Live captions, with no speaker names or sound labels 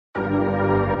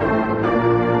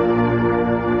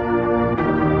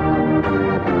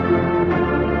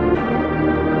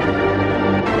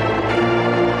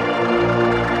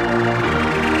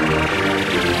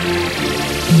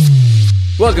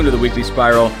Welcome to the Weekly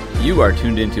Spiral. You are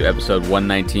tuned into episode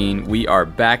 119. We are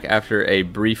back after a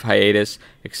brief hiatus.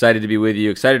 Excited to be with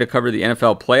you. Excited to cover the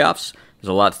NFL playoffs. There's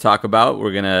a lot to talk about.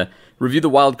 We're going to review the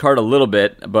wild card a little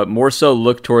bit, but more so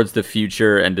look towards the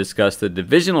future and discuss the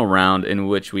divisional round in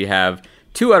which we have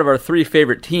two out of our three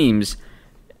favorite teams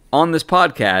on this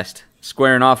podcast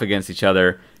squaring off against each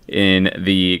other in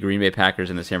the Green Bay Packers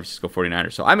and the San Francisco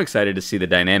 49ers. So I'm excited to see the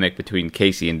dynamic between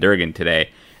Casey and Durgan today.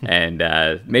 And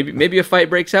maybe a fight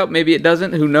breaks out, maybe it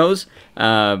doesn't, who knows?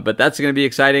 But that's going to be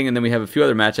exciting. And then we have a few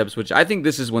other matchups, which I think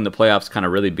this is when the playoffs kind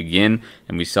of really begin.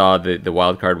 And we saw the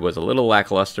wild card was a little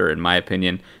lackluster, in my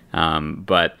opinion.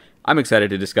 But I'm excited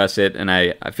to discuss it, and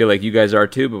I feel like you guys are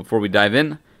too. But before we dive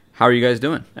in, how are you guys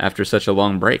doing after such a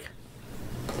long break?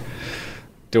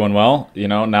 Doing well. You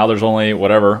know, now there's only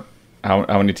how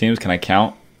many teams can I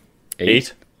count?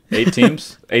 Eight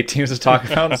teams. 8 teams to talk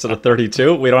about instead of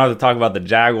 32. We don't have to talk about the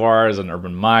Jaguars and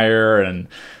Urban Meyer and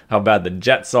how bad the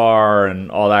Jets are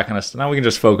and all that kind of stuff. Now we can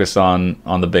just focus on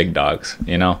the big dogs,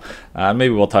 you know. Maybe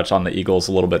we'll touch on the Eagles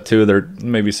a little bit too.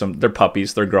 They're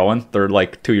puppies. They're growing. They're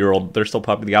like 2-year-old. They're still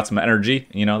puppies. They got some energy,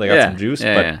 you know. They got some juice,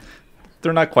 but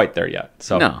they're not quite there yet.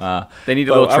 So no, they need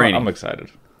a little training. I'm excited.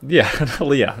 Yeah,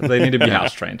 they need to be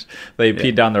house trained. They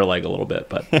peed down their leg a little bit,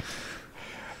 but.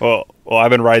 Well,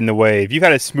 I've been riding the wave. You've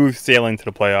had a smooth sailing to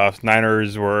the playoffs.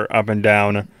 Niners were up and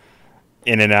down,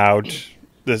 in and out,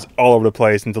 just all over the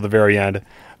place until the very end.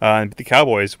 The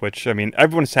Cowboys, which, I mean,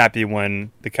 everyone's happy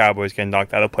when the Cowboys get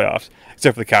knocked out of the playoffs,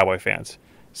 except for the Cowboy fans.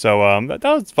 So that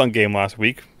was a fun game last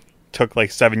week. Took like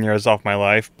 7 years off my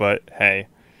life, but hey,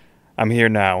 I'm here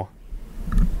now.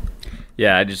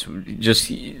 Yeah, just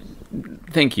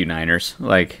thank you, Niners.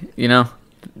 Like, you know,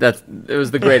 it was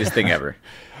the greatest thing ever.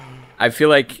 I feel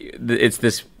like it's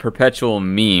this perpetual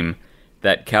meme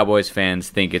that Cowboys fans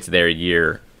think it's their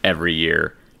year every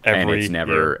year, and it's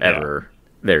never, ever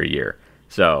their year.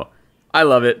 So I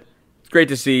love it. It's great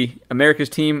to see. America's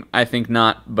team, I think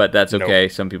not, but that's okay.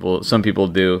 Nope. Some people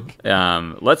do.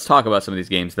 Let's talk about some of these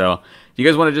games, though. Do you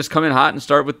guys want to just come in hot and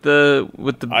start with the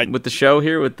show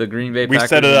here with the Green Bay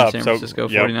Packers and San Francisco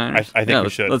 49ers? I think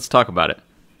we should. Let's talk about it.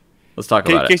 Let's talk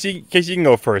about it. Casey, you can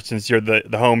go first since you're the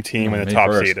home team and the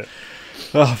top seed.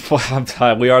 Oh, boy, I'm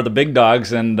tired. We are the big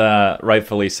dogs, and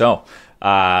rightfully so.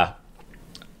 I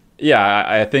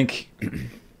think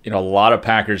a lot of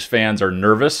Packers fans are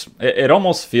nervous. It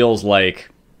almost feels like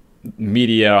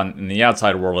media in the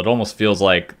outside world. It almost feels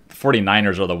like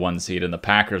 49ers are the 1 seed, and the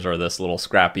Packers are this little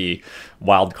scrappy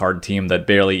wild card team that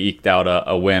barely eked out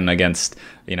a win against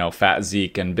Fat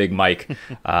Zeke and Big Mike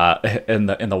in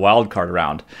the wild card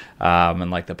round.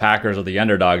 And like the Packers are the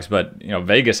underdogs, but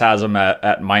Vegas has them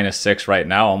at -6 right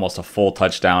now, almost a full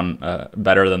touchdown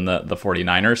better than the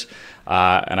 49ers.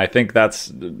 And I think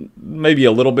that's maybe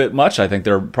a little bit much. I think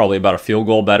they're probably about a field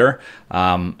goal better.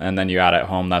 And then you add at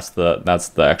home, that's the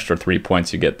extra 3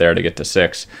 points you get there to get to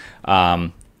 6.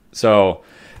 So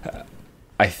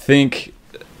I think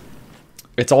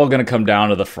it's all going to come down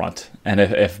to the front. And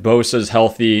if Bosa's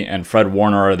healthy and Fred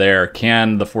Warner are there,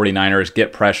 can the 49ers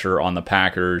get pressure on the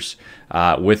Packers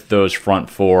with those front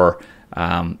four?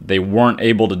 They weren't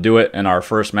able to do it in our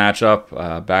first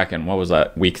matchup back in,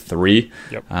 week 3?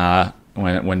 Yep.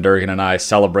 When Durgan and I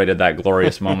celebrated that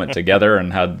glorious moment together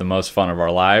and had the most fun of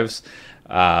our lives.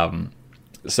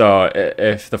 So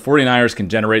if the 49ers can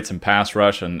generate some pass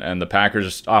rush and the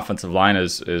Packers' offensive line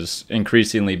is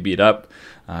increasingly beat up,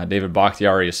 David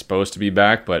Bakhtiari is supposed to be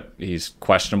back, but he's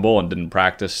questionable and didn't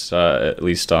practice at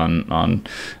least on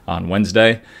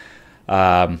Wednesday.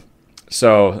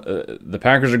 So the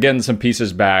Packers are getting some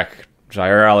pieces back.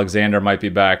 Jair Alexander might be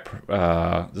back.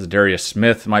 Zadarius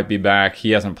Smith might be back. He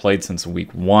hasn't played since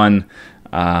week 1.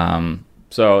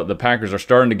 So the Packers are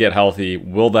starting to get healthy.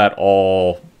 Will that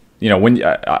all...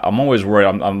 I'm always worried.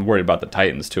 I'm worried about the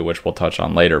Titans too, which we'll touch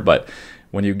on later. But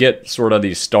when you get sort of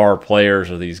these star players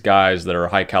or these guys that are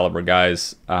high caliber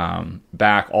guys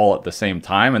back all at the same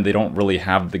time, and they don't really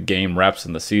have the game reps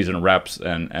and the season reps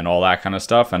and all that kind of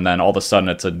stuff, and then all of a sudden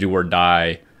it's a do or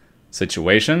die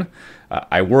situation,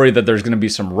 I worry that there's going to be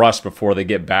some rust before they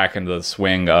get back into the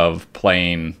swing of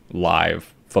playing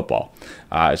live football.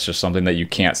 It's just something that you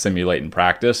can't simulate in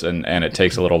practice, and it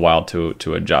takes a little while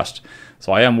to adjust.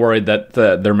 So I am worried that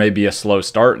there may be a slow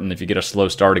start, and if you get a slow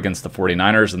start against the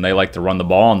 49ers and they like to run the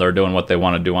ball and they're doing what they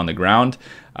want to do on the ground,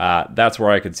 that's where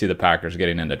I could see the Packers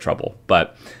getting into trouble.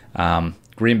 But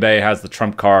Green Bay has the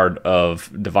trump card of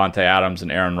Devontae Adams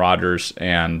and Aaron Rodgers,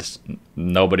 and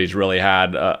nobody's really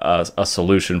had a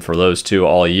solution for those two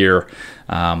all year.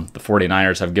 The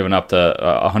 49ers have given up to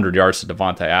 100 yards to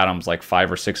Devontae Adams like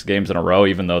 5 or 6 games in a row,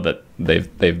 even though that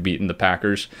they've beaten the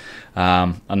Packers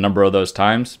a number of those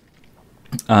times.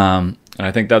 And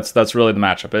I think that's really the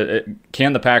matchup.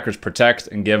 Can the Packers protect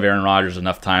and give Aaron Rodgers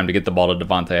enough time to get the ball to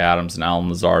Devontae Adams and Allen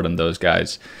Lazard and those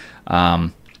guys?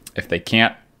 If they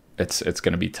can't, it's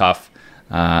going to be tough.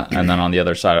 And then on the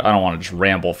other side, I don't want to just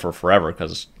ramble for forever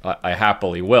because I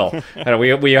happily will. And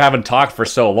we haven't talked for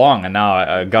so long, and now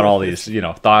I got all these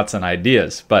thoughts and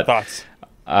ideas. But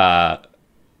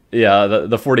yeah,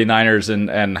 the 49ers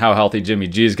and how healthy Jimmy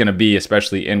G is going to be,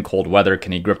 especially in cold weather.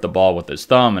 Can he grip the ball with his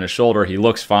thumb and his shoulder? He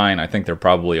looks fine. I think they're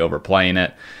probably overplaying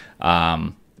it.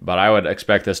 But I would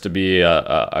expect this to be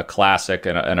a classic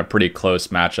and a pretty close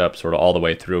matchup, sort of all the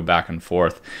way through, back and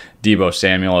forth. Deebo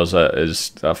Samuel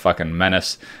is a fucking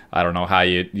menace. I don't know how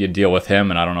you deal with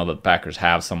him, and I don't know that the Packers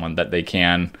have someone that they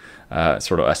can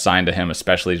sort of assign to him,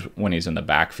 especially when he's in the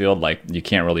backfield. Like, you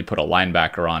can't really put a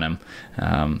linebacker on him.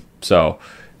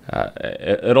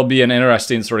 It'll be an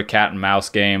interesting sort of cat and mouse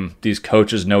game. These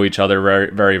coaches know each other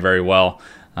very, very, very well.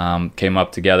 Came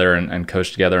up together and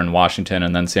coached together in Washington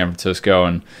and then San Francisco,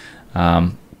 and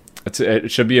it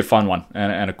should be a fun one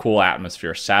and a cool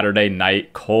atmosphere. Saturday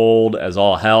night, cold as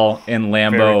all hell in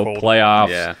Lambeau, playoffs,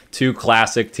 yeah. 2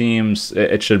 classic teams.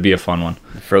 It should be a fun one.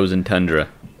 Frozen tundra.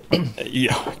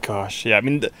 Yeah, gosh, yeah. I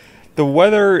mean, the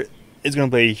weather is going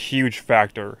to be a huge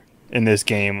factor in this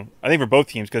game, I think, for both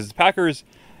teams, because the Packers,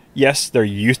 yes, they're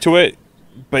used to it,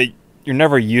 but you're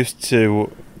never used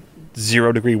to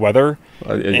 0-degree weather.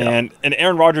 Yeah. And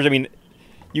Aaron Rodgers, I mean,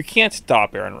 you can't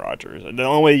stop Aaron Rodgers. The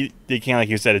only way they can, like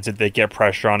you said, is if they get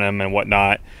pressure on him and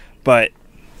whatnot. But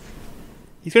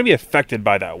he's going to be affected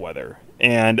by that weather.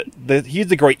 And he's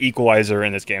the great equalizer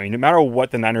in this game. I mean, no matter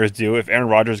what the Niners do, if Aaron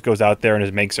Rodgers goes out there and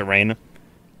just makes it rain,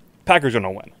 Packers are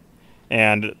going to win.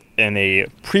 And in a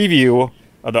preview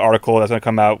of the article that's going to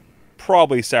come out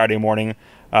probably Saturday morning,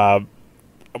 one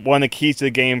of the keys to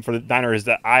the game for the Niners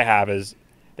that I have is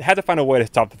they had to find a way to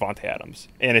stop Devontae Adams.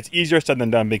 And it's easier said than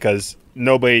done because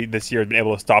nobody this year has been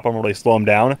able to stop him or really slow him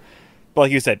down. But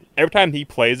like you said, every time he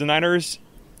plays the Niners,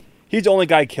 he's the only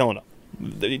guy killing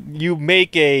him. You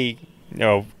make a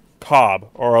Cobb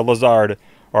or a Lazard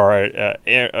or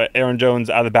Aaron Jones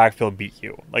out of the backfield beat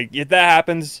you. Like, if that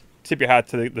happens, tip your hat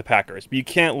to the Packers. But you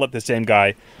can't let the same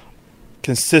guy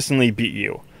consistently beat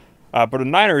you. But the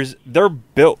Niners, they're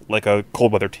built like a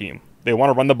cold weather team. They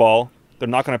want to run the ball. They're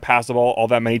not going to pass the ball all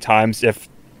that many times if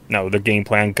their game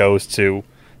plan goes to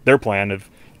their plan of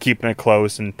keeping it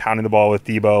close and pounding the ball with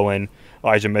Deebo and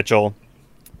Elijah Mitchell.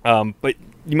 But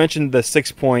you mentioned the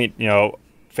 6-point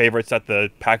favorites that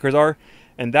the Packers are,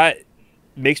 and that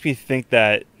makes me think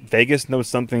that Vegas knows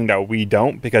something that we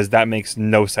don't, because that makes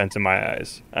no sense in my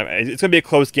eyes. I mean, it's going to be a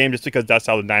close game just because that's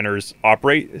how the Niners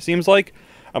operate, it seems like.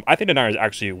 I think the Niners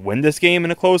actually win this game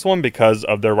in a close one because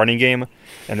of their running game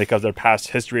and because of their past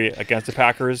history against the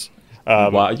Packers.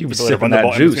 Wow, you've been sipping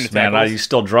that juice, man. Are you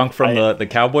still drunk from the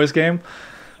Cowboys game?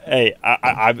 Hey,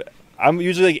 I'm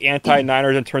usually like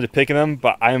anti-Niners in terms of picking them,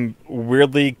 but I'm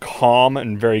weirdly calm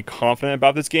and very confident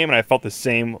about this game, and I felt the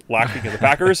same last week as the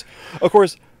Packers. Of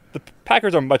course, the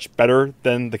Packers are much better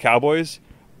than the Cowboys,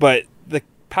 but the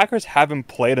Packers haven't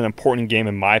played an important game,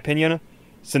 in my opinion,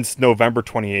 since November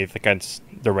 28th against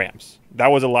the Rams. That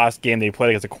was the last game they played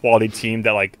against a quality team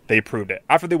that, they proved it.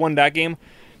 After they won that game,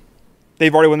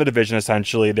 they've already won the division,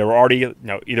 essentially. They were already,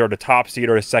 either the top seed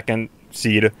or the second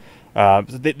seed.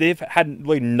 They've had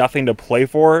really nothing to play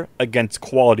for against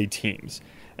quality teams.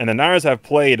 And the Niners have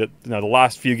played, the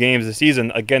last few games of the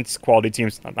season against quality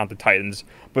teams, not the Titans,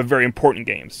 but very important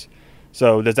games.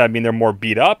 So does that mean they're more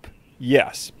beat up?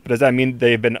 Yes. But does that mean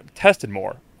they've been tested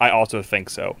more? I also think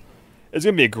so. It's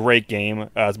going to be a great game.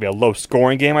 It's going to be a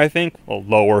low-scoring game, I think. Well,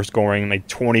 lower scoring, like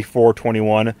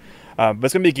 24-21. But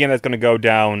it's going to be a game that's going to go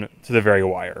down to the very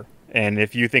wire. And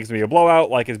if you think it's going to be a blowout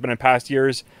like it's been in past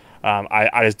years,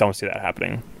 I just don't see that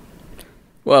happening.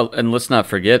 Well, and let's not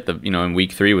forget that in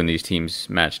Week 3 when these teams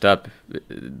matched up,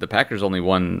 the Packers only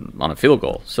won on a field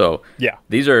goal. So yeah,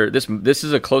 this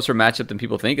is a closer matchup than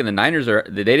people think. And the Niners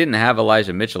they didn't have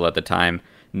Elijah Mitchell at the time,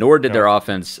 nor did their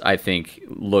offense, I think,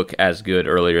 look as good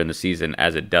earlier in the season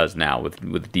as it does now with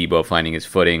Deebo finding his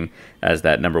footing as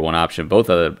that number one option, both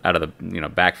out of the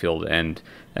backfield and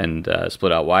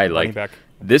split out wide. Like,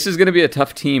 this is going to be a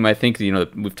tough team. I think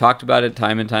we've talked about it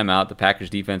time and time out. The Packers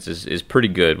defense is pretty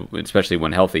good, especially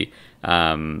when healthy.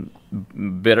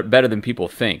 Better than people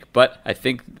think. But I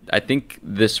think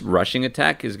this rushing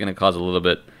attack is going to cause a little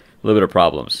bit little bit of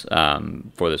problems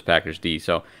for this Packers D.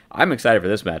 So I'm excited for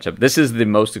this matchup. This is the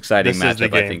most exciting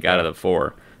matchup, I think, out of the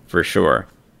four, for sure.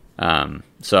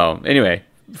 So anyway,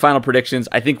 final predictions.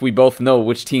 I think we both know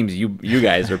which teams you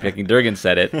guys are picking. Durgan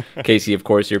said it. Casey, of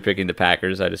course, you're picking the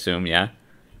Packers, I'd assume, yeah?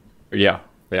 Yeah.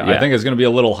 I think it's going to be a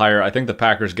little higher. I think the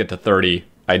Packers get to 30.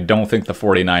 I don't think the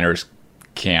 49ers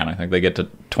can. I think they get to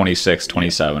 26,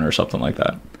 27 or something like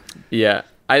that. Yeah.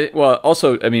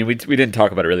 Also, I mean, we didn't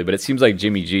talk about it really, but it seems like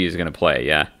Jimmy G is going to play,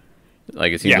 yeah?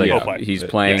 Like, it seems he's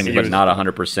playing, but not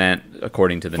 100%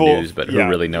 according to the news, but who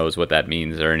really knows what that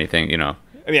means or anything, you know?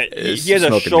 I mean, he has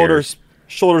a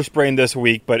shoulder sprain this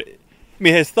week, but, I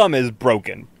mean, his thumb is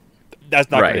broken. That's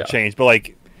not going to change, but,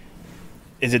 like,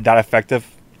 is it that effective?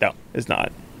 No, it's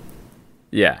not.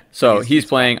 Yeah, so he's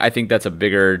playing. I think that's a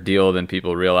bigger deal than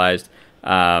people realized.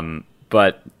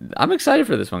 But I'm excited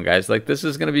for this one, guys. Like, this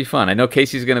is going to be fun. I know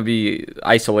Casey's going to be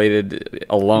isolated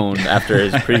alone after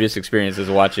his previous experiences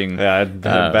watching. Yeah, I had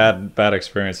bad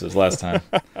experiences last time.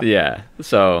 Yeah,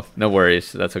 so no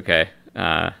worries. That's okay.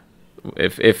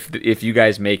 If you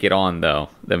guys make it on, though,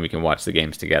 then we can watch the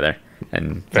games together,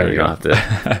 and you don't have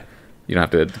to. You don't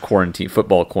have to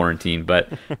football quarantine, but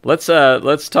let's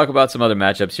talk about some other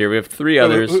matchups here. We have three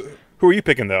others. Who are you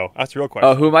picking, though? That's the real question.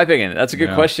 Oh, who am I picking? That's a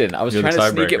good question. I was trying to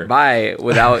sneak it by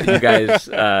without you guys.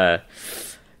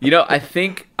 I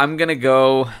think I'm going to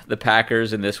go the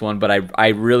Packers in this one, but I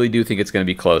really do think it's going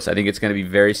to be close. I think it's going to be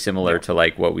very similar to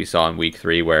like what we saw in Week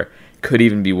 3, where it could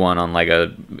even be won on like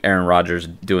Aaron Rodgers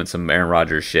doing some Aaron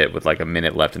Rodgers shit with like a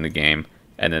minute left in the game,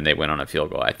 and then they went on a field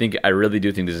goal. I really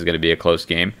do think this is going to be a close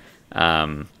game.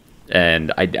 And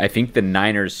I think the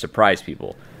Niners surprise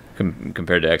people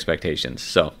compared to expectations.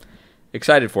 So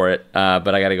excited for it, but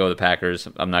I got to go with the Packers.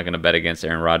 I'm not going to bet against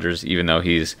Aaron Rodgers, even though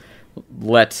he's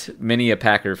let many a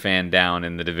Packer fan down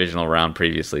in the divisional round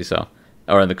previously,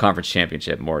 or in the conference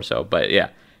championship more so. But yeah,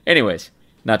 anyways,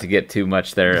 not to get too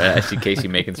much there. I see Casey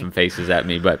making some faces at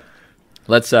me, but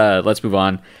let's move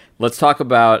on. Let's talk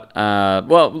about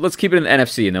let's keep it in the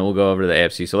NFC, and then we'll go over to the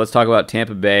AFC. So let's talk about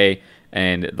Tampa Bay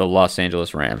and the Los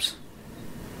Angeles Rams.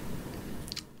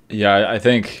 Yeah, I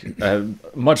think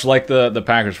much like the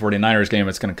Packers 49ers game,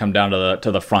 it's going to come down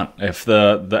to the front. If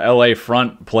the LA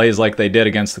front plays like they did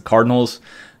against the Cardinals,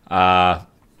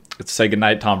 say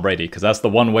goodnight Tom Brady, because that's the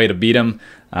one way to beat him.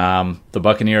 The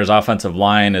Buccaneers offensive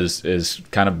line is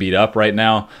kind of beat up right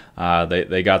now.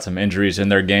 They got some injuries in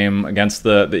their game against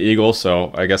the Eagles,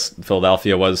 so I guess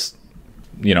Philadelphia was,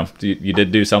 you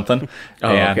did do something.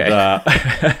 Okay.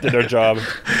 Did their job.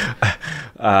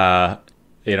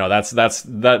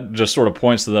 That just sort of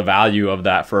points to the value of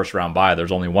that first round bye.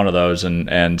 There's only one of those,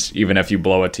 and even if you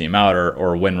blow a team out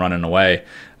or win running away,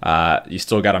 you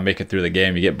still got to make it through the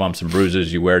game. You get bumps and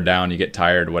bruises, you wear down, you get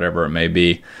tired, whatever it may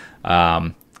be.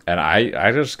 And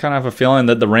I just kind of have a feeling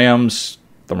that the Rams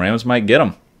might get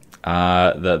them.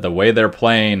 The way they're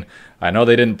playing, I know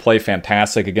they didn't play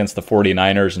fantastic against the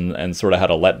 49ers and sort of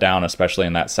had a letdown, especially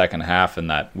in that second half in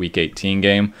that Week 18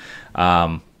 game.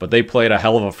 But they played a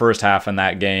hell of a first half in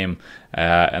that game,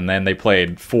 and then they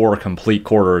played 4 complete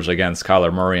quarters against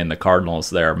Kyler Murray and the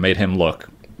Cardinals there. Made him look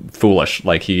foolish,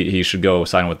 like he should go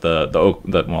sign with the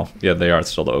they are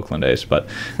still the Oakland A's, but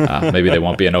maybe they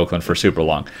won't be in Oakland for super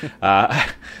long.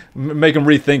 Make him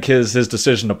rethink his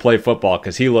decision to play football,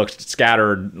 because he looked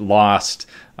scattered, lost,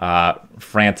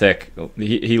 frantic.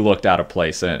 He looked out of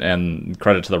place, and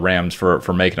credit to the Rams for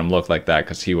making him look like that,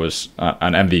 because he was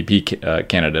an MVP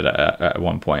candidate at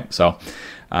one point. So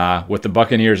with the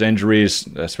Buccaneers injuries,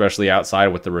 especially outside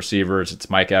with the receivers,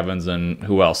 it's Mike Evans and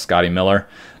who else? Scotty Miller.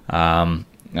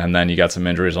 And then you got some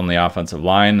injuries on the offensive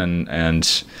line,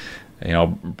 and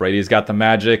Brady's got the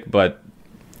magic, but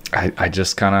I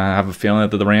just kind of have a feeling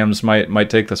that the Rams might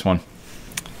take this one.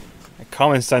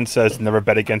 Common sense says never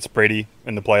bet against Brady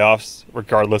in the playoffs,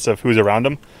 regardless of who's around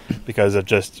him, because of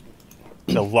just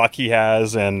the luck he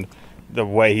has and the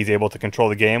way he's able to control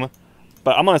the game.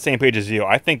 But I'm on the same page as you.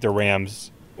 I think the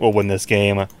Rams will win this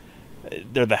game.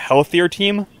 They're the healthier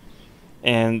team,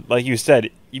 and like you said,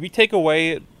 if you take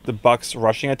away the Bucs'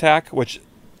 rushing attack, which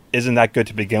isn't that good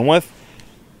to begin with,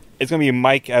 it's going to be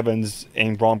Mike Evans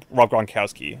and Rob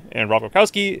Gronkowski. And Rob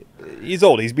Gronkowski, he's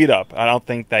old. He's beat up. I don't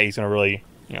think that he's going to really,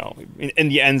 in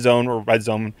the end zone or red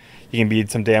zone, he can be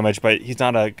some damage, but he's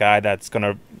not a guy that's going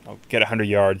to get 100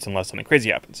 yards unless something crazy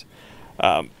happens.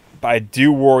 But I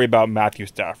do worry about Matthew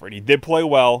Stafford. He did play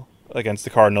well against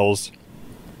the Cardinals,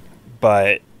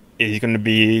 but is he going to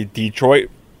be Detroit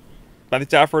Matthew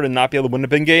Stafford and not be able to win a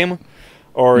big game?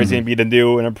 Or is he going to be the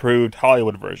new and improved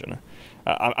Hollywood version?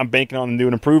 I'm banking on the new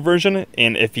and improved version,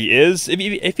 and if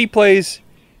he plays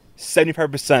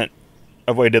 75%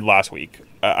 of what they did last week,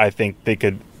 I think they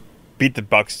could beat the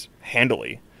Bucs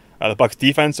handily. The Bucs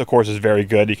defense, of course, is very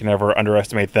good. You can never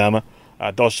underestimate them.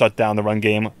 They'll shut down the run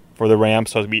game for the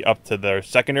Rams, so it'll be up to their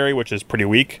secondary, which is pretty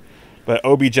weak. But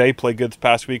OBJ played good this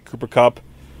past week. Cooper Kupp,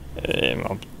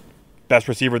 best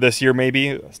receiver this year,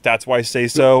 maybe. Stats-wise say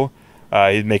so.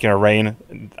 He's making a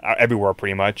rain everywhere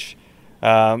pretty much.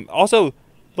 Also,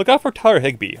 look out for Tyler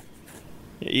Higbee.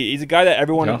 He's a guy that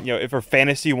everyone, if for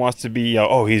fantasy wants to be,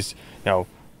 he's,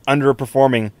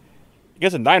 underperforming.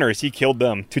 Against the Niners, he killed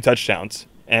them 2 touchdowns.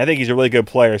 And I think he's a really good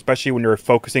player, especially when you're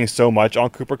focusing so much on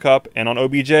Cooper Kupp and on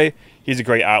OBJ. He's a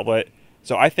great outlet.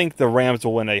 So I think the Rams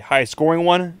will win a high-scoring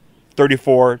one,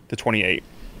 34-28.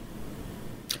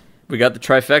 We got the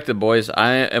trifecta, boys.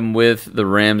 I am with the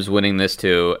Rams winning this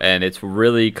too, and it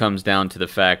really comes down to the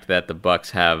fact that the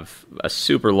Bucs have a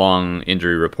super long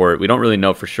injury report. We don't really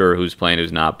know for sure who's playing,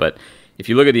 who's not, but if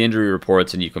you look at the injury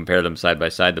reports and you compare them side by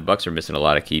side, the Bucs are missing a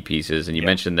lot of key pieces. And you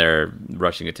mentioned their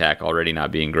rushing attack already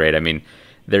not being great. I mean,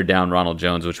 they're down Ronald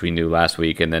Jones, which we knew last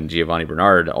week, and then Giovanni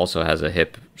Bernard also has a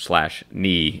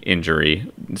hip/knee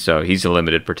injury, so he's a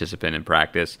limited participant in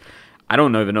practice. I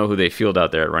don't even know who they field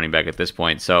out there at running back at this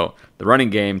point. So the running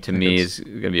game to me is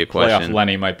going to be a question. Playoff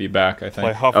Lenny might be back, I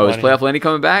think. Is Playoff Lenny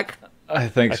coming back? I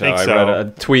think so. I read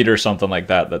a tweet or something like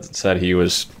that said he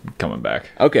was coming back.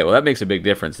 Okay, well that makes a big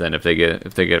difference then if they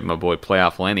get my boy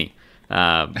Playoff Lenny.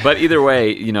 But either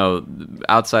way,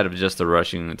 outside of just the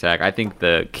rushing attack, I think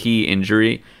the key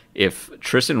injury, if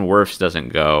Tristan Wirfs doesn't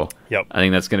go, I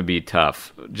think that's going to be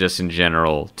tough just in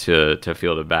general to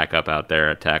field a backup out there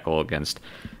at tackle against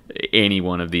any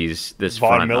one of this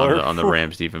front on the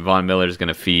Rams defense. Von Miller is going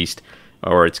to feast,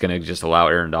 or it's going to just allow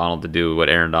Aaron Donald to do what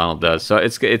Aaron Donald does. So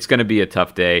it's going to be a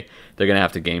tough day. They're going to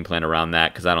have to game plan around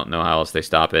that because I don't know how else they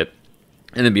stop it.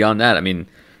 And then beyond that, I mean,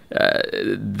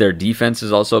 their defense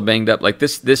is also banged up. Like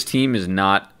this team is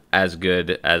not as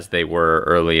good as they were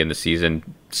early in the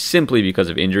season simply because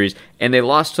of injuries. And they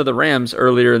lost to the Rams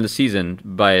earlier in the season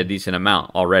by a decent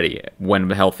amount already when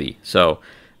healthy. So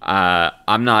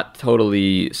I'm not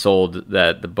totally sold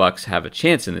that the Bucs have a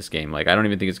chance in this game. Like I don't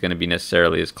even think it's going to be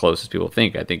necessarily as close as people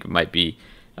think. I think it might be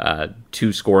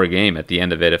 2-score game at the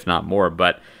end of it, if not more.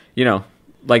 But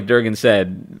like Durgan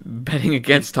said, betting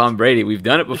against Tom Brady, we've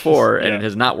done it before and it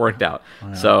has not worked out.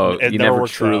 So you never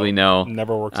truly know.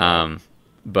 Never works out.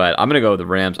 But I'm going to go with the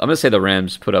Rams. I'm going to say the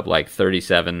Rams put up like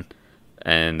 37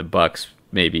 and the Bucs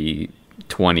maybe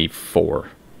 24.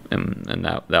 And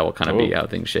that will kind of be how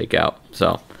things shake out.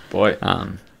 So, I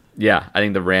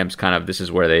think the Rams this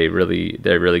is where they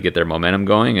really get their momentum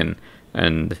going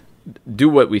and do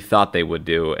what we thought they would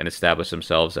do and establish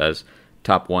themselves as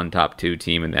top 1, top 2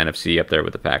 team in the NFC up there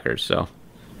with the Packers. So,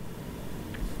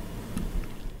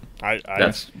 I'm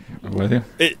with you.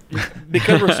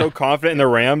 Because we're so confident in the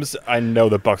Rams, I know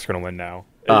the Bucs are going to win now.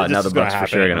 Now the Bucs for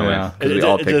sure are going to win because we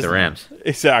all picked the Rams.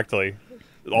 Exactly.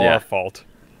 All our fault.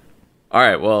 All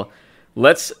right, well,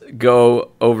 let's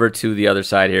go over to the other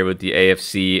side here with the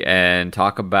AFC and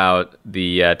talk about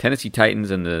the Tennessee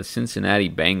Titans and the Cincinnati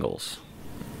Bengals.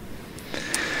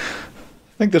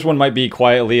 I think this one might be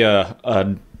quietly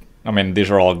I mean, these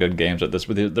are all good games at this,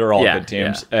 but they're all good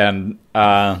teams. Yeah. And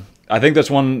I think this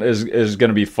one is going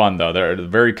to be fun, though. They're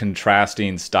very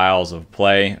contrasting styles of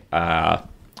play.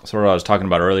 Sort of what I was talking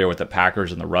about earlier with the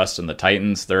Packers and the Russ and the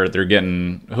Titans. They're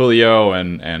getting Julio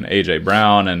and A.J.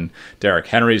 Brown, and Derrick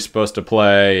Henry's supposed to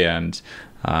play, and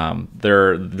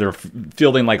they're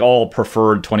fielding like all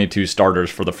preferred 22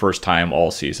 starters for the first time all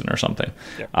season or something.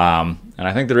 Yeah. And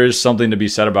I think there is something to be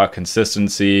said about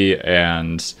consistency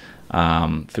and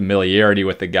familiarity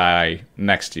with the guy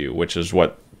next to you, which is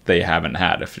what they haven't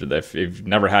had. If you've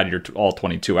never had your all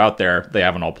 22 out there, they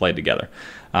haven't all played together.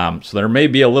 So there may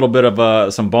be a little bit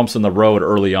of some bumps in the road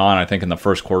early on, I think, in the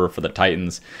first quarter for the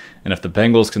Titans. And if the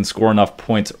Bengals can score enough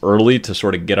points early to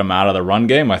sort of get them out of the run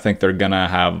game, I think they're going to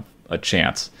have a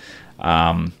chance.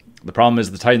 The problem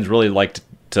is the Titans really like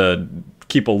to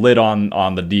keep a lid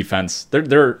on the defense.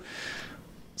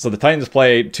 So the Titans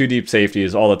play 2 deep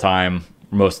safeties all the time.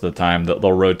 Most of the time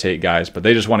they'll rotate guys, but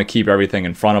they just want to keep everything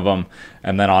in front of them.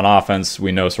 And then on offense,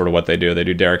 we know sort of what they do. They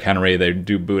do Derrick Henry, they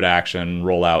do boot action,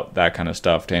 roll out, that kind of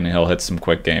stuff. Tannehill hits some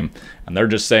quick game. And they're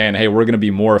just saying, hey, we're going to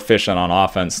be more efficient on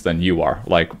offense than you are.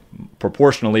 Like,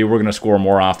 proportionally, we're going to score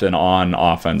more often on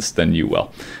offense than you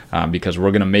will. Because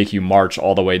we're going to make you march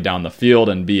all the way down the field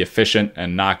and be efficient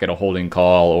and not get a holding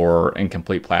call or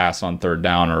incomplete pass on third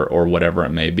down or whatever it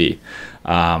may be.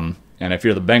 And if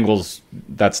you're the Bengals,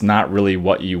 that's not really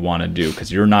what you want to do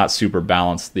because you're not super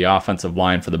balanced. The offensive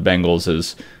line for the Bengals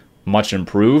is much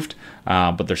improved,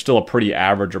 but they're still a pretty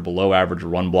average or below average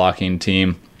run blocking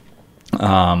team.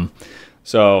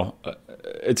 So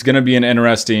it's going to be an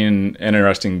interesting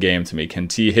game to me. Can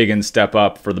T. Higgins step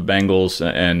up for the Bengals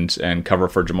and cover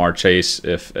for Jamar Chase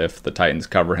if the Titans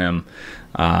cover him?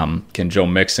 Can Joe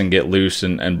Mixon get loose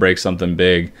and break something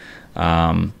big?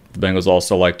 The Bengals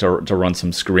also like to run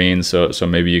some screens, so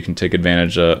maybe you can take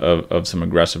advantage of some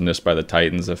aggressiveness by the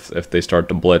Titans if they start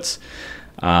to blitz.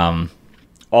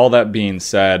 All that being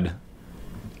said,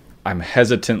 I'm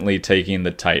hesitantly taking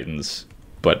the Titans,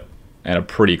 but in a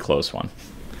pretty close one.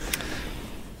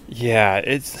 Yeah,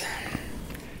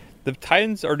 the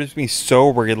Titans are just being so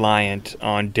reliant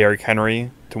on Derrick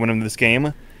Henry to win them this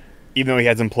game, even though he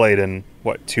hasn't played in,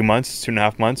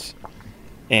 2.5 months?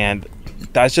 And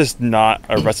that's just not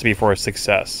a recipe for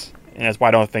success. And that's why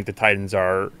I don't think the Titans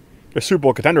are Super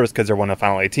Bowl contenders, because they're one of the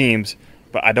final 8 teams,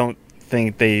 but I don't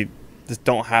think they just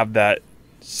don't have that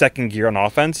second gear on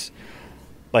offense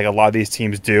like a lot of these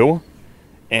teams do.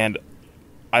 And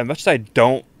as much as I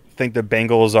don't think the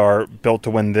Bengals are built to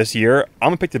win this year, I'm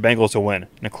going to pick the Bengals to win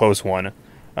in a close one,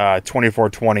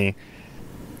 24-20.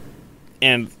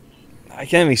 And I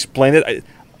can't even explain it.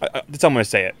 That's how I'm going to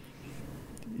say it.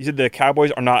 You said the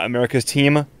Cowboys are not America's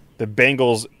team. The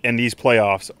Bengals in these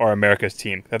playoffs are America's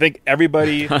team. I think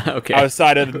everybody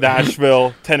outside of the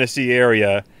Nashville, Tennessee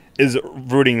area is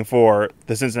rooting for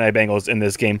the Cincinnati Bengals in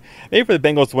this game. Maybe for the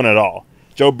Bengals to win it all.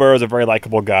 Joe Burrow is a very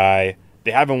likable guy.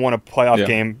 They haven't won a playoff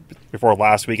game before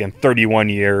last week in 31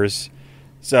 years.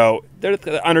 So they're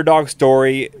the underdog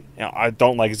story. I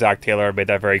don't like Zach Taylor. I made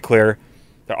that very clear.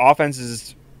 Their offense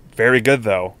is very good,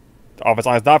 though. The offense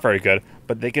line is not very good,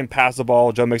 but they can pass the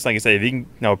ball. Joe Mixon, like you said, if he can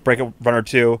break a run or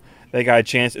two, they got a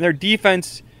chance. And their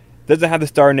defense doesn't have the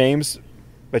star names,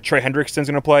 but Trey Hendrickson's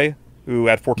going to play, who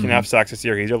had 14.5 sacks this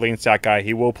year. He's their leading sack guy.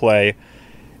 He will play.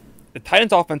 The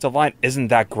Titans' offensive line isn't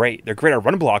that great. They're great at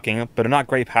run blocking, but they're not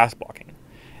great pass blocking.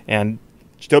 And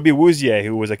Chidobe Awuzie,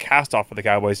 who was a cast-off for the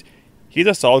Cowboys, he's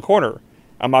a solid corner.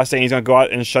 I'm not saying he's going to go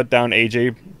out and shut down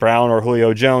A.J. Brown or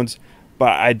Julio Jones,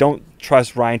 but I don't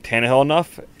trust Ryan Tannehill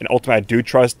enough. And ultimately, I do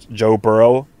trust Joe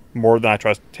Burrow more than I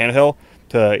trust Tannehill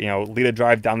to lead a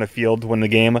drive down the field to win the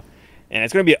game. And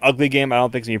it's going to be an ugly game. I don't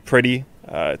think it's going to be pretty.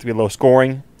 It's going to be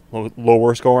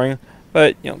lower scoring.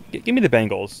 But give me the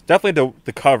Bengals. Definitely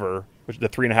the cover, which is the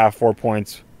 3.5, 4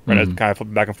 points. Right, kind of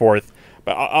flipping back and forth.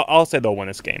 But I'll say they'll win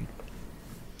this game.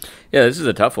 Yeah, this is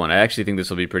a tough one. I actually think this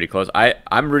will be pretty close.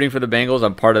 I'm rooting for the Bengals.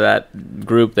 I'm part of that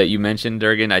group that you mentioned,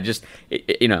 Durgan.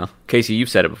 Casey, you've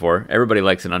said it before. Everybody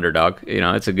likes an underdog.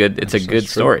 It's a good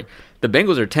story. The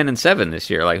Bengals are 10-7 this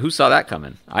year. Like, who saw that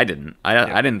coming? I didn't.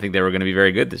 I didn't think they were going to be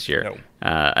very good this year. No.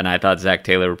 And I thought Zach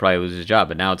Taylor would probably lose his job,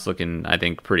 but now it's looking, I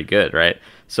think, pretty good, right?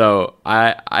 So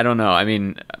I don't know. I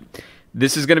mean,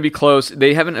 this is going to be close.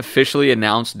 They haven't officially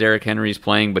announced Derrick Henry's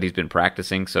playing, but he's been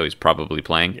practicing, so he's probably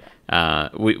playing. Yeah.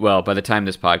 By the time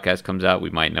this podcast comes out, we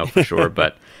might know for sure,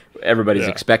 but everybody's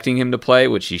expecting him to play,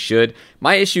 which he should.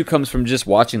 My issue comes from just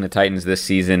watching the Titans this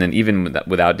season, and even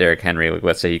without Derrick Henry, like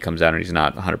let's say he comes out and he's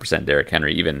not 100% Derrick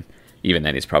Henry, even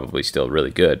then he's probably still really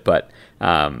good, but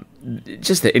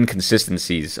just the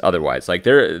inconsistencies otherwise. Like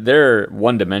they're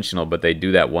one-dimensional, but they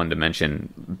do that one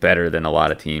dimension better than a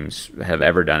lot of teams have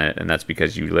ever done it, and that's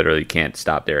because you literally can't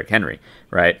stop Derrick Henry,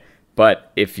 right?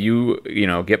 But if you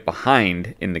get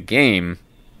behind in the game,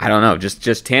 I don't know, just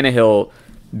Tannehill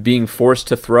being forced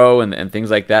to throw and things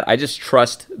like that. I just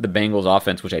trust the Bengals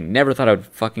offense, which I never thought I would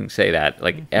fucking say that,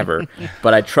 like, ever.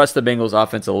 But I trust the Bengals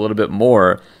offense a little bit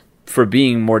more for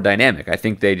being more dynamic. I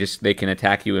think they can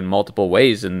attack you in multiple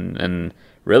ways, and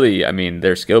really, I mean,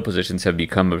 their skill positions have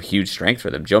become a huge strength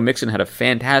for them. Joe Mixon had a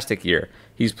fantastic year.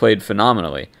 He's played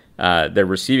phenomenally. Their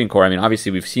receiving core, I mean,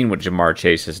 obviously we've seen what Jamar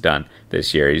Chase has done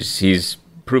this year. He's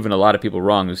proven a lot of people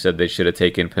wrong who said they should have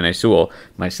taken Penei Sewell,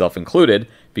 myself included,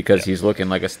 because he's looking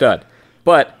like a stud.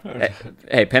 But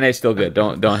hey, Penei's still good.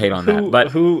 Don't hate on that.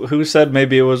 But who said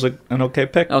maybe it was an okay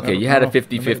pick? Okay, you had a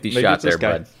 50-50 shot there,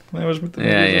 bud.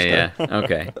 Yeah.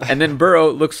 Okay. And then Burrow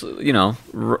looks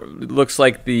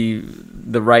like the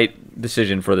right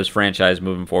decision for this franchise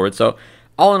moving forward. So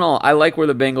all in all, I like where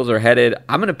the Bengals are headed.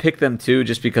 I'm going to pick them too,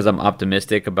 just because I'm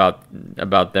optimistic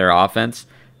about their offense.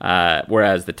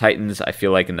 Whereas the Titans, I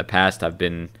feel like in the past I've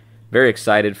been very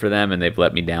excited for them, and they've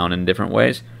let me down in different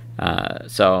ways.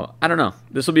 So I don't know.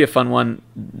 This will be a fun one.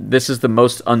 This is the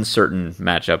most uncertain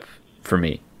matchup for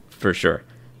me, for sure.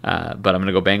 But I'm going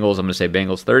to go Bengals. I'm going to say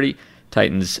Bengals 30,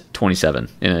 Titans 27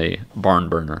 in a barn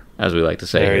burner, as we like to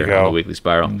say here on the Weekly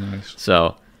Spiral. Nice.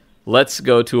 So let's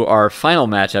go to our final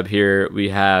matchup here. We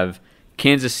have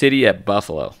Kansas City at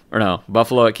Buffalo. Or no,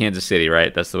 Buffalo at Kansas City,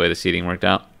 right? That's the way the seeding worked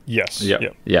out? Yes.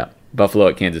 Yep. Yeah. Buffalo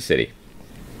at Kansas City.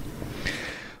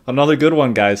 Another good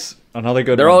one, guys. Another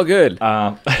good They're one. all good.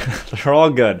 They're all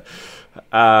good.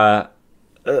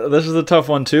 This is a tough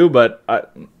one too, but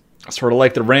sort of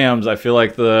like the Rams, I feel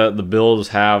like the Bills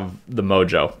have the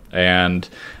mojo, and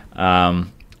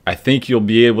I think you'll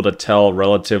be able to tell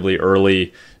relatively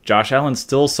early. Josh Allen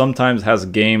still sometimes has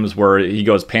games where he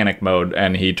goes panic mode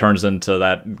and he turns into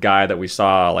that guy that we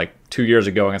saw like 2 years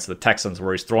ago against the Texans,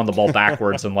 where he's throwing the ball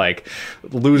backwards and like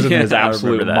losing his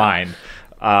absolute mind.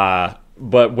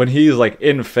 But when he's like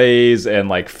in phase and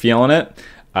like feeling it,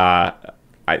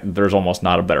 there's almost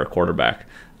not a better quarterback.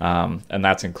 And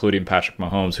that's including Patrick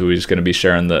Mahomes, who he's going to be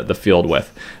sharing the field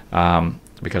with.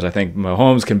 Because I think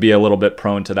Mahomes can be a little bit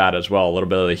prone to that as well, a little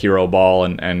bit of the hero ball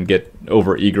and get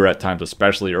over eager at times,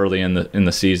 especially early in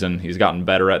the season. He's gotten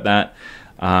better at that.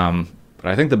 But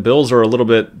I think the Bills are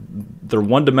they're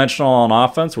one-dimensional on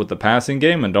offense with the passing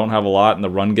game and don't have a lot in the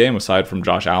run game aside from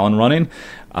Josh Allen running.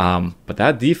 But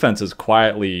that defense is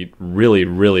quietly really,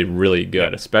 really, really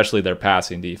good, especially their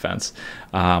passing defense.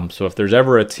 So if there's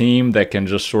ever a team that can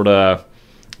just sort of,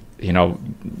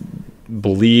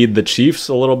 bleed the Chiefs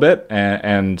a little bit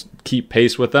and keep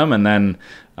pace with them, and then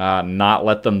not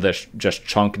let them just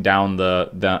chunk down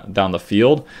the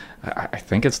field, I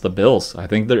think it's the Bills. I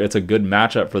think it's a good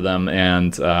matchup for them.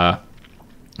 And I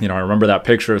remember that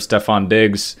picture of Stephon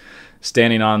Diggs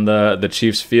standing on the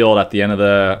Chiefs field at the end of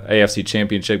the AFC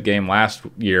Championship game last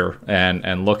year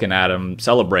and looking at him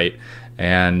celebrate.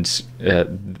 And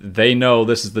they know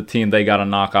this is the team they got to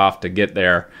knock off to get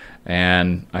there.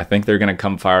 And I think they're going to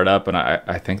come fired up, and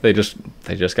I think they just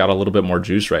got a little bit more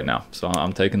juice right now. So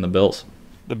I'm taking the Bills.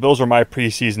 The Bills are my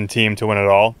preseason team to win it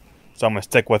all, so I'm going to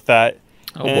stick with that.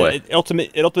 Oh, boy. It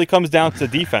ultimately comes down to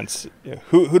defense.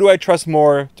 Who do I trust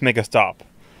more to make a stop?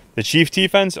 The Chiefs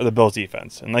defense or the Bills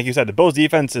defense? And like you said, the Bills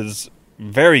defense is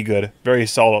very good, very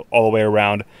solid all the way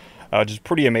around, which is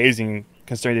pretty amazing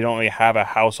considering they don't really have a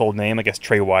household name. I guess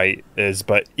Trey White is,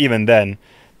 but even then,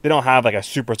 they don't have like a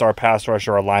superstar pass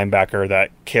rusher or a linebacker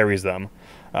that carries them.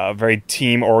 Very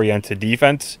team-oriented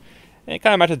defense. And it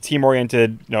kind of matches a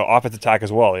team-oriented offensive attack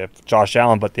as well. You have Josh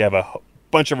Allen, but they have a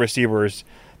bunch of receivers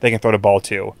they can throw the ball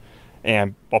to.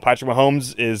 And while Patrick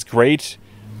Mahomes is great,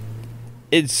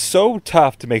 it's so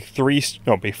tough to make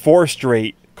 4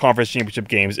 straight conference championship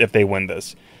games if they win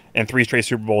this, and 3 straight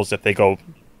Super Bowls if they go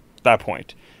that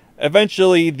point.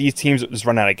 Eventually, these teams just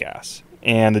run out of gas.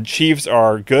 And the Chiefs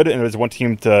are good, and there's one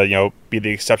team to be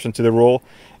the exception to the rule.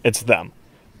 It's them.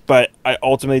 But I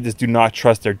ultimately just do not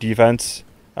trust their defense.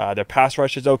 Their pass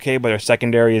rush is okay, but their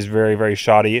secondary is very, very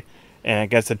shoddy. And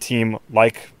against a team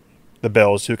like the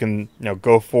Bills, who can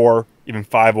go 4, even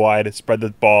 5 wide, spread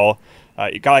the ball.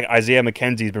 You got like Isaiah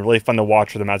McKenzie has been really fun to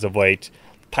watch for them as of late.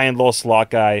 Tiny little slot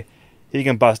guy, he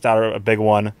can bust out a big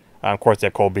one. Of course, they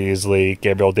have Cole Beasley,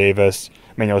 Gabriel Davis,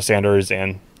 Emmanuel Sanders,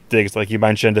 and Diggs, like you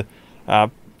mentioned.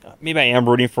 Maybe I am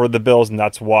rooting for the Bills, and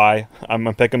that's why I'm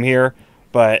going to pick them here.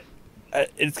 But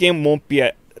this game won't be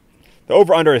the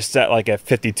over-under is set like at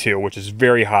 52, which is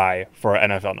very high for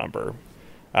an NFL number.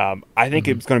 I think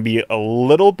it's going to be a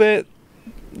little bit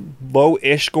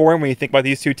low-ish scoring when you think about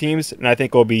these two teams, and I think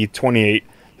it'll be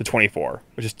 28-24,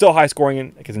 which is still high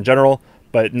scoring in general,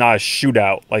 but not a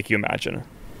shootout like you imagine.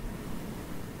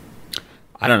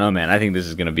 I don't know, man. I think this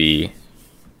is going to be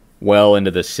well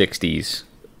into the 60s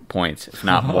points, if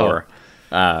not more,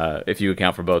 if you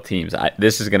account for both teams.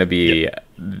 This is going to be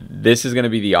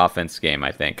the offense game,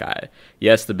 I think.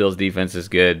 Yes, the Bills' defense is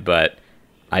good, but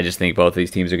I just think both of these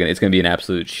teams it's going to be an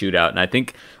absolute shootout. And I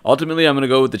think ultimately I'm going to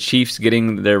go with the Chiefs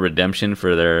getting their redemption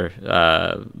for their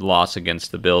loss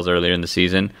against the Bills earlier in the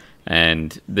season.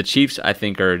 And the Chiefs, I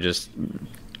think,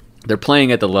 they're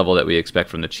playing at the level that we expect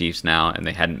from the Chiefs now, and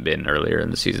they hadn't been earlier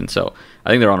in the season. So I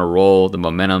think they're on a roll. The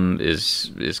momentum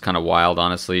is kind of wild,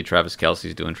 honestly. Travis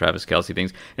Kelce's doing Travis Kelce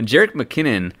things. And Jerick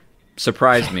McKinnon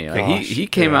surprised me. He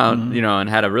came out, and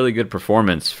had a really good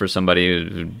performance for somebody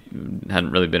who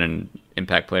hadn't really been an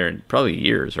impact player in probably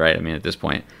years, right? I mean, at this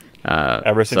point.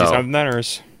 Ever since he signed the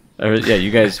Niners. Yeah,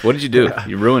 you guys, what did you do?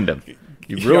 You ruined him.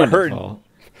 You ruined him.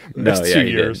 No, 2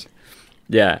 years.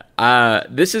 Yeah.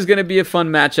 This is going to be a fun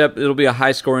matchup. It'll be a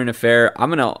high-scoring affair.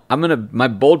 My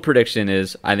bold prediction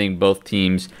is I think both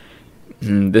teams,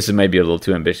 this is maybe a little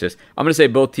too ambitious. I'm going to say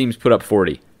both teams put up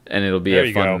 40, and it'll be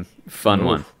a fun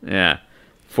one. Yeah.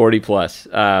 40 plus.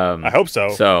 I hope so.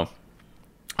 So,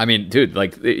 I mean, dude,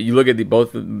 like you look at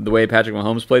both the way Patrick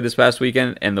Mahomes played this past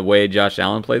weekend and the way Josh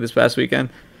Allen played this past weekend.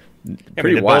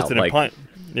 Pretty wild. Didn't punt.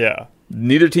 Yeah.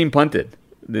 Neither team punted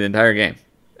the entire game.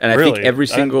 And I think every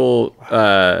single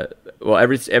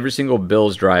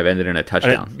Bills drive ended in a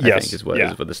touchdown. I think is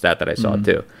what the stat that I saw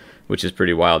too, which is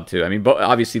pretty wild too. I mean,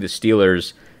 obviously the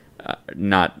Steelers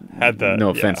Not Had the-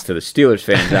 no yeah. offense to the Steelers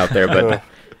fans out there, but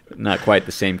not quite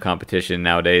the same competition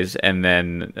nowadays. And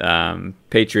then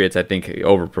Patriots, I think,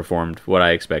 overperformed what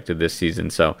I expected this season.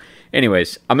 So,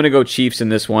 anyways, I'm going to go Chiefs in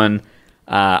this one.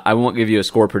 I won't give you a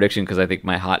score prediction because I think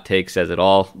my hot take says it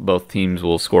all. Both teams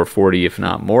will score 40, if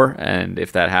not more. And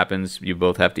if that happens, you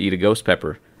both have to eat a ghost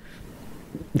pepper.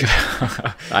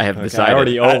 I have decided. I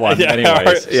already owe one, Yeah,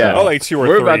 anyways. yeah. Oh, like 2 or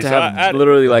We're 3. about to so have I-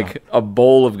 literally like a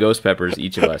bowl of ghost peppers,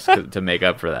 each of us, to make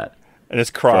up for that. and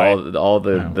just For cry. all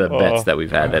the bets that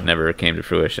we've had that never came to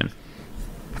fruition.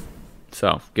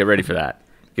 So get ready for that.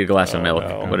 Get a glass of milk,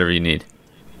 no. whatever you need.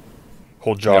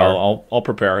 Whole Yeah, jar. I'll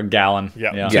prepare a gallon.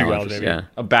 Yeah, yeah. 2 Gallons, gallons, maybe. yeah.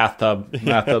 A bathtub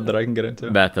that I can get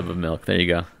into. Bathtub of milk. There you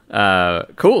go.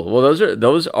 Cool. Well,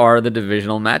 those are the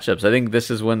divisional matchups. I think this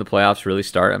is when the playoffs really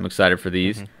start. I'm excited for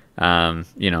these.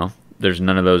 There's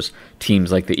none of those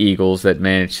teams like the Eagles that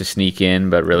managed to sneak in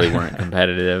but really weren't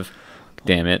competitive.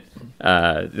 Damn it.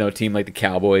 No team like the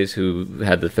Cowboys who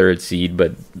had the 3rd seed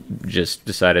but just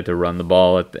decided to run the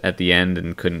ball at the end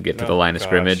and couldn't get to the Oh, line of gosh.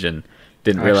 scrimmage and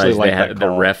didn't I actually realize like that the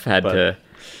call, ref had but- to.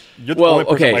 You're the Well, only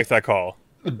person okay. that likes that call.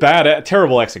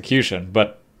 Terrible execution,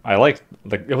 but I like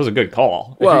it was a good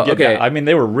call. If Well, you get okay. that- I mean,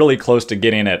 they were really close to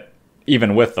getting it,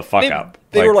 even with the fuck up.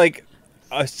 They were like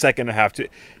a second and a half to.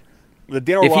 The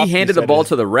Dan If he Orlovsky handed the said ball is-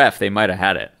 to the ref, they might have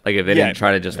had it. Like if they Yeah, didn't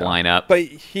try to just line up but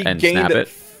he and gained snap it.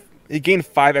 He gained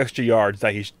 5 extra yards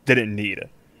that he didn't need.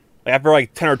 Like after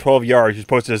like 10 or 12 yards, you're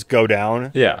supposed to just go down.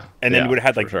 yeah, And then yeah, he would have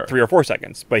had for like sure. 3 or 4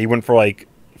 seconds. But he went for like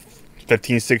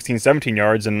 15, 16, 17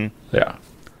 yards and Yeah,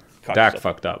 caught Dak himself.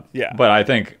 fucked up. Yeah. but I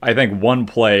think one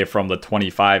play from the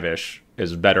 25-ish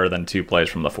is better than 2 plays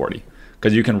from the 40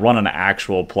 because you can run an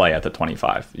actual play at the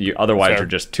 25. Otherwise, Sure. you're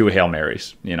just 2 Hail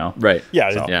Marys. You know. Right.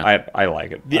 Yeah, So Yeah. I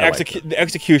like it. the I liked it. the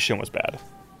execution was bad.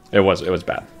 It was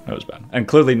bad. It was bad, and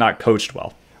clearly not coached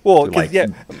well. Well, 'cause, Like- yeah,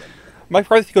 Mike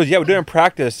McCarthy goes, yeah, we did it in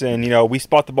practice, and we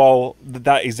spot the ball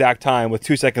that exact time with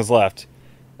 2 seconds left,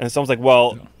 and someone's like,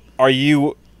 well, are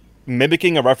you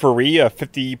mimicking a referee, a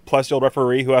 50-plus-year-old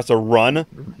referee who has to run at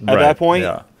Right, that point?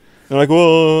 yeah. They're like,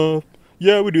 well,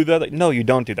 yeah, we do that. Like, no, you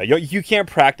don't do that. You can't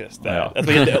practice that. Yeah. That's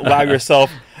why you have to allow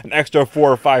yourself an extra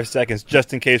 4 or 5 seconds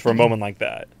just in case for a moment like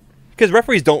that. Because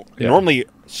referees don't Yeah. normally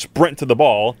sprint to the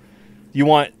ball. You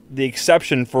want the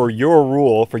exception for your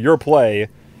rule, for your play.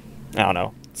 I don't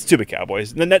know. Stupid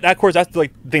Cowboys. And then of course, that's the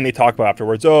thing they talk about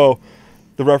afterwards. Oh,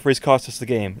 the referees cost us the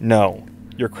game. No.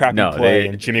 Your crappy No, play they-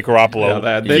 and Jimmy Garoppolo.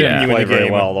 They keeping didn't you in play the very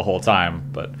game. well the whole time,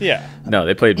 but Yeah. No,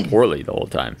 they played poorly the whole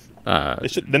time. The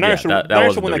Niners should, that the Niners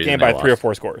wasn't should win the that reason game they by 3 or lost.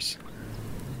 4 scores.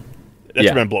 That should Yeah.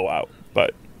 have been a blowout.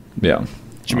 But yeah.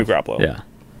 Jimmy Garoppolo. Yeah.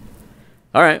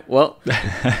 All right. Well,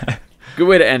 good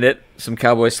way to end it. Some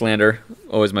Cowboy slander,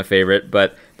 always my favorite.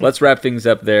 But let's wrap things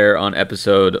up there on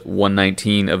episode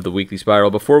 119 of the Weekly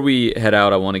Spiral. Before we head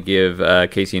out, I want to give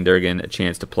Casey and Durgan a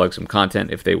chance to plug some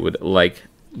content if they would like.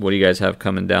 What do you guys have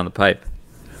coming down the pipe?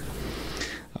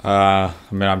 I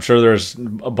mean, I'm sure there's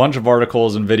a bunch of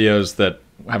articles and videos that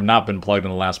have not been plugged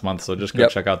in the last month, so just go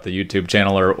Yep. check out the YouTube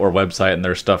channel or website, and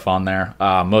there's stuff on there.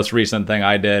 Most recent thing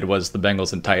I did was the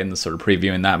Bengals and Titans, sort of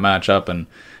previewing that matchup and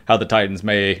how the Titans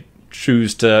may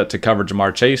choose to cover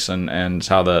Jamar Chase and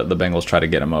how the Bengals try to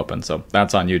get him open. So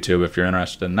that's on YouTube if you're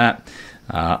interested in that.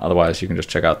 Otherwise, you can just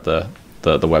check out the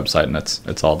website, and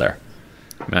it's all there.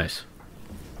 Nice.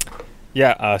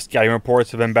 Yeah, scouting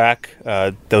reports have been back.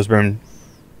 Those have been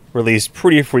released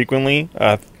pretty frequently,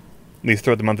 at least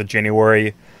throughout the month of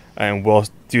January, and we'll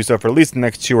do so for at least the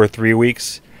next 2 or 3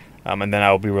 weeks. And then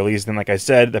I'll be releasing, like I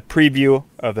said, the preview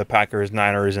of the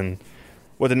Packers-Niners and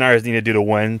what the Niners need to do to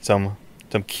win, some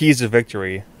keys to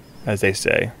victory, as they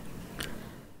say.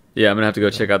 Yeah, I'm going to have to go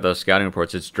check out those scouting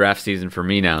reports. It's draft season for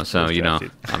me now, so, It's draft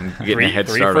season. I'm getting a head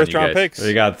Three start on you first-round guys. picks. So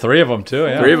you got 3 of them too.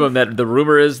 Yeah. 3 of them that the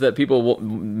rumor is that people will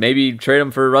maybe trade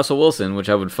them for Russell Wilson, which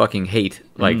I would fucking hate,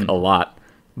 like, a lot.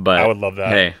 But I would love that.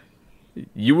 Hey,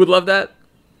 you would love that?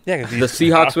 Yeah, 'cause The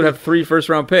Seahawks would have 3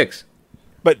 first-round picks.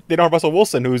 but they don't have Russell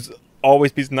Wilson, who's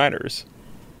always beats the Niners.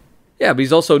 Yeah, but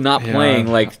he's also not Yeah. playing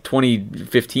like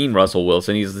 2015 Russell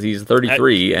Wilson. He's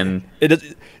 33, and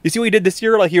You see what he did this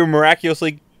year? Like, he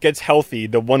miraculously gets healthy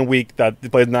the 1 week that he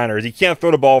plays the Niners. He can't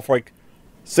throw the ball for like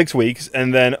 6 weeks,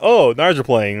 and then, Niners are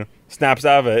playing, snaps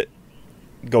out of it,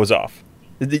 goes off.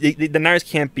 The Niners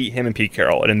can't beat him and Pete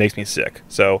Carroll, and it makes me sick.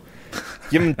 So,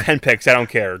 give him 10 picks. I don't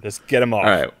care. Just get him off.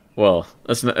 all right. Well,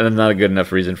 that's not a good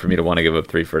enough reason for me to want to give up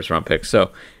 3 first-round picks.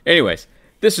 So, anyways,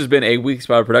 this has been a Weekly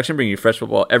Spiral production, bringing you fresh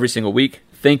football every single week.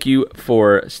 Thank you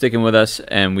for sticking with us,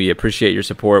 and we appreciate your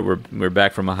support. We're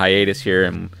back from a hiatus here,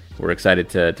 and we're excited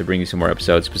to bring you some more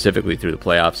episodes specifically through the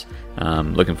playoffs.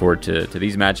 Looking forward to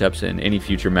these matchups and any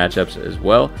future matchups as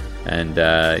well. And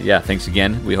thanks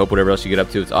again. We hope whatever else you get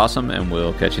up to, it's awesome, and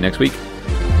we'll catch you next week.